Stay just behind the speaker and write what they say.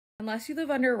Unless you live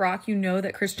under a rock, you know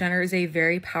that Kris Jenner is a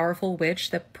very powerful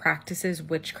witch that practices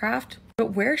witchcraft.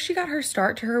 But where she got her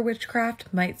start to her witchcraft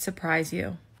might surprise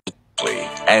you.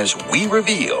 As we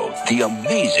reveal the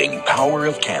amazing power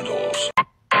of candles.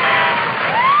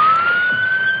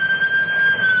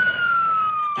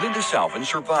 Linda Salvin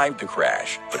survived the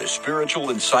crash, but a spiritual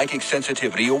and psychic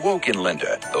sensitivity awoke in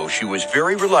Linda, though she was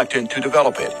very reluctant to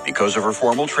develop it because of her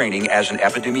formal training as an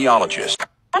epidemiologist.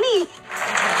 Honey.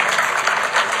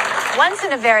 Once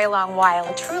in a very long while,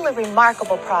 a truly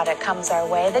remarkable product comes our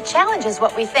way that challenges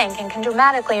what we think and can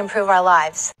dramatically improve our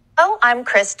lives. Oh, I'm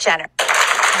Kris Jenner.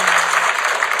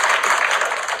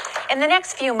 In the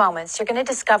next few moments, you're going to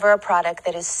discover a product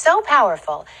that is so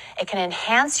powerful, it can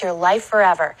enhance your life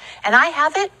forever. And I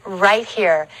have it right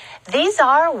here. These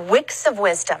are Wicks of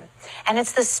Wisdom. And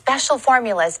it's the special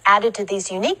formulas added to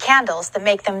these unique candles that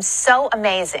make them so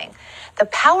amazing. The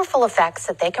powerful effects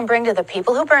that they can bring to the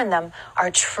people who burn them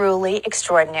are truly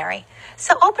extraordinary.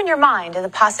 So open your mind to the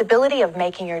possibility of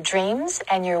making your dreams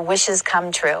and your wishes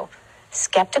come true.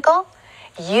 Skeptical?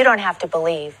 You don't have to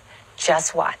believe.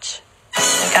 Just watch.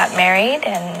 We got married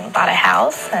and bought a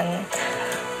house, and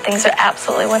things are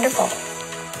absolutely wonderful.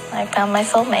 I found my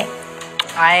soulmate.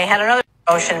 I had another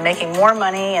promotion, making more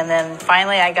money, and then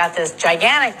finally I got this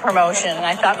gigantic promotion, and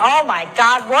I thought, oh my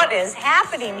God, what is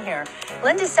happening here?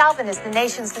 Linda Salvin is the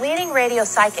nation's leading radio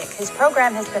psychic, whose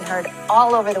program has been heard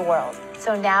all over the world.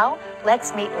 So now,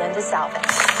 let's meet Linda Salvin.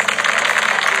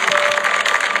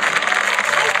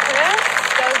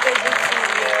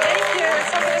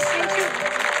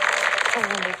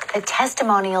 The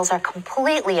testimonials are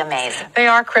completely amazing. They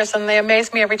are, Kris, and they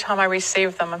amaze me every time I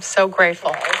receive them. I'm so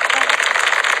grateful.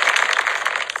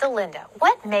 So, Linda,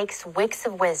 what makes Wicks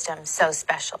of Wisdom so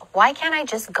special? Why can't I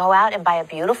just go out and buy a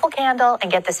beautiful candle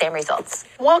and get the same results?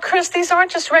 Well, Kris, these aren't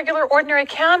just regular, ordinary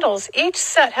candles. Each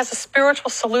set has a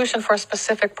spiritual solution for a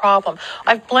specific problem.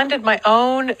 I've blended my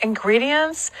own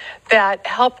ingredients that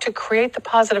help to create the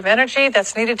positive energy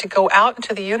that's needed to go out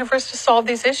into the universe to solve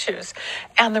these issues.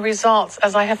 And the results,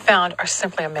 as I have found, are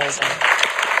simply amazing.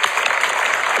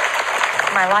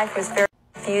 My life was very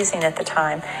confusing at the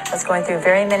time. I was going through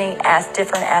very many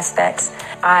different aspects.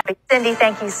 Cindy,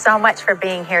 thank you so much for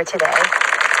being here today.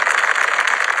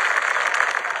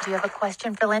 Do you have a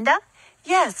question for Linda?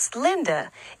 Yes,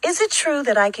 Linda, is it true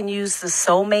that I can use the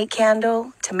soulmate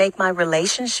candle to make my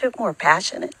relationship more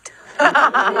passionate?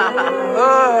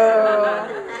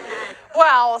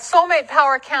 Well, soulmate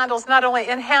power candles not only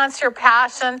enhance your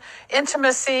passion,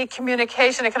 intimacy,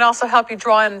 communication, it can also help you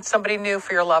draw in somebody new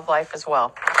for your love life as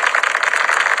well.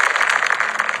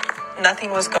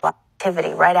 Nothing was going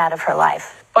Activity right out of her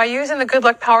life. By using the Good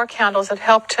Luck Power candles, it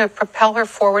helped to propel her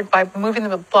forward by moving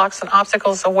the blocks and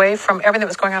obstacles away from everything that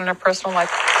was going on in her personal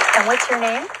life. And what's your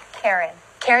name? Karen.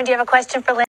 Karen, do you have a question for Linda?